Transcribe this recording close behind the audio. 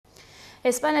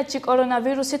ესპანეთში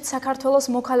კორონავირუსით საქართველოს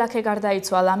მოქალაქე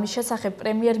გარდაიცვალა. ამის შესახებ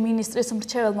პრემიერ-მინისტრის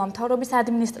მრჩეველმა მთავრობის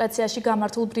ადმინისტრაციაში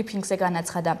გამართულ ბრიფინგზე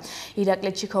განაცხადა.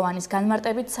 ირაკლი ჩიქოვანის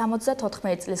განმარტებით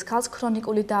 74 წლის ქალს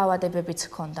ქრონიკული დაავადებებიც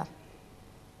ჰქონდა.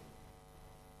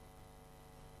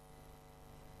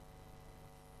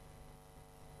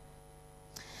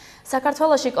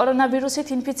 საქართველოში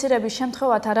კორონავირუსით ინფიცირების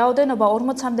შემთხვევათა რაოდენობა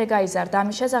 40-მდე გაიზარდა.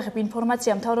 ამის შესახებ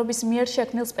ინფორმაცია მთავრობის მიერ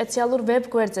შექმნილ სპეციალურ ვებ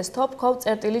გვერდზე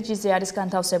stop.gov.gz არის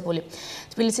განთავსებული.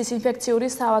 თბილისის ინფექციური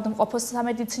საავადმყოფო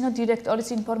სამედიცინო დირექტორის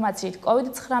ინფორმაციით,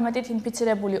 COVID-19-ით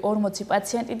ინფიცირებული 40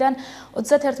 პაციენტიდან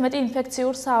 31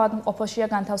 ინფექციურ საავადმყოფოშია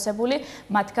განთავსებული,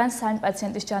 მათგან 3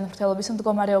 პაციენტის ჯანმრთელობის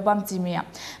მდგომარეობა მძიმეა.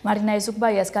 მარინა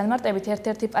ეზუგბაიას განმარტებით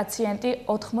ერთ-ერთი პაციენტი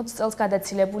 80 წელს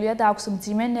გადაცილებულია და აქვს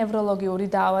მძიმე ნევროლოგიური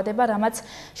დაავადება, რამაც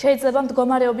შეიძლება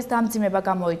მდგომარეობის დამძიმება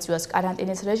გამოიწვიოს.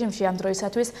 კარანტინის რეჟიმში ამ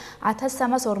დროისათვის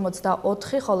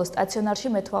 1344, ხოლო სტაციონარში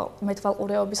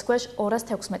მეთვალყურეობის ქვეშ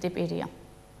 216 პირია.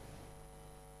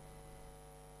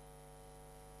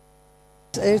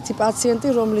 ერთი პაციენტი,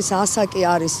 რომლის ასაკი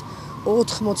არის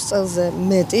 80 წელზე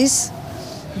მეტის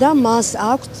და მას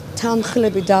აქვს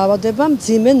თანხლები დაავადება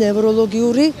მძიმე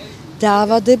ნევროლოგიური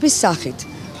დაავადების სახით.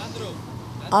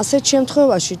 ასეთ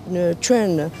შემთხვევაში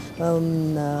ჩვენ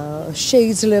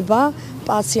შეიძლება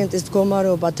პაციენტის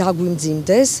მდგომარეობა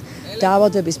დაგვიმძიმდეს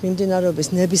დაავადების მიმდინარეობის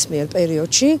ნებისმიერ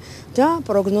პერიოდში და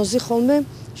პროგნოზი ხოლმე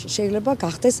შეიძლება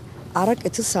გახდეს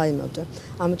არაკეთილსაიმოვნო.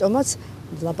 ამიტომაც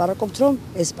ვლაპარაკობთ, რომ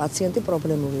ეს პაციენტი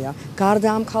პრობლემურია. გარდა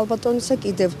ამ ქალბატონისა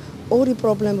კიდევ 2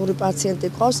 პრობლემური პაციენტი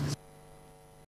ყავს.